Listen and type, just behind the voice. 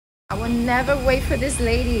I will never wait for this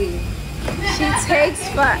lady. She takes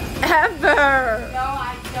forever. No,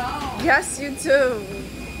 I don't. Yes, you do.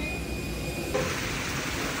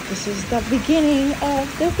 This is the beginning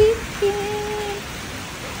of the weekend.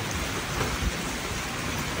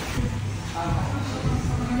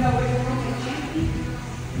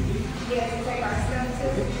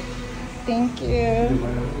 Thank you.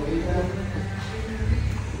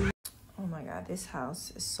 Oh my God, this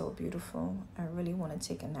house is so beautiful. I really want to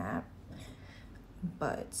take a nap,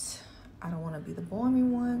 but I don't want to be the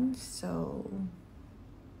boring one, so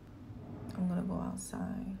I'm gonna go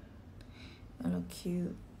outside. I look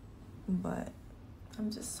cute, but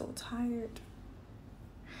I'm just so tired.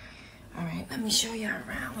 All right, let me show y'all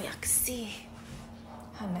around where y'all can see.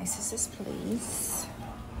 How nice is this place?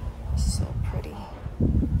 It's so pretty. Let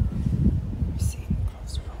me see.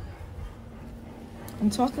 Close the room. I'm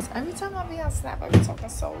talking, every time I be on Snap, I be talking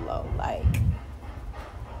so low, like,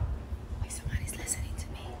 wait, somebody's listening to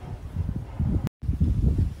me.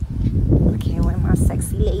 Okay, where my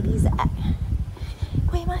sexy ladies at?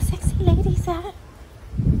 Where my sexy ladies at?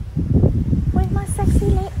 Where my sexy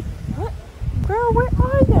ladies? What? Girl, where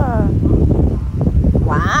are ya?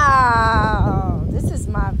 Wow, this is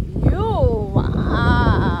my view.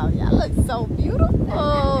 Wow, y'all look so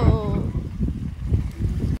beautiful.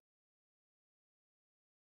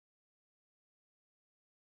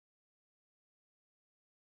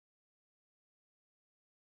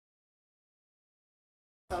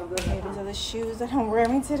 Okay, these are the shoes that I'm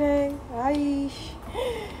wearing today. Bye.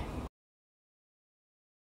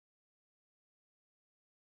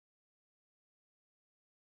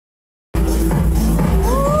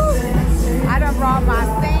 I done brought my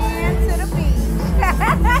sand to the beach.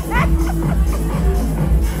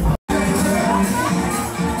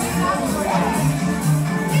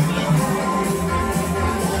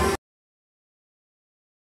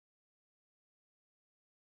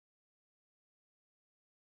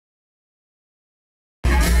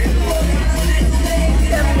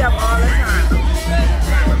 Set me up all the time.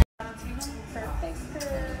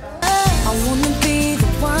 I wanna be the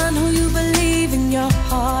one who you believe in your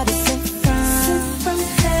heart is sent from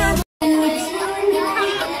heaven.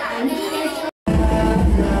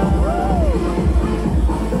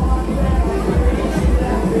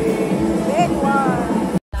 Big one.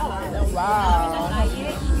 Wow.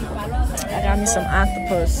 I got me some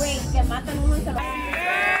octopus.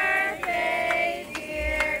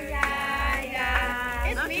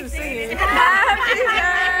 Happy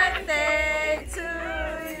birthday to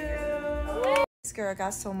you. This girl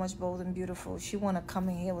got so much bold and beautiful. She wanna come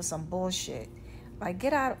in here with some bullshit. Like,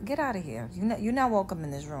 get out of here. You're not welcome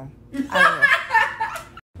in this room. Out of here.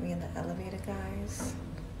 We in the elevator, guys.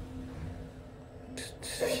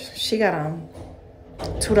 She got on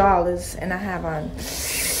 $2, and I have on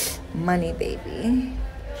money, baby.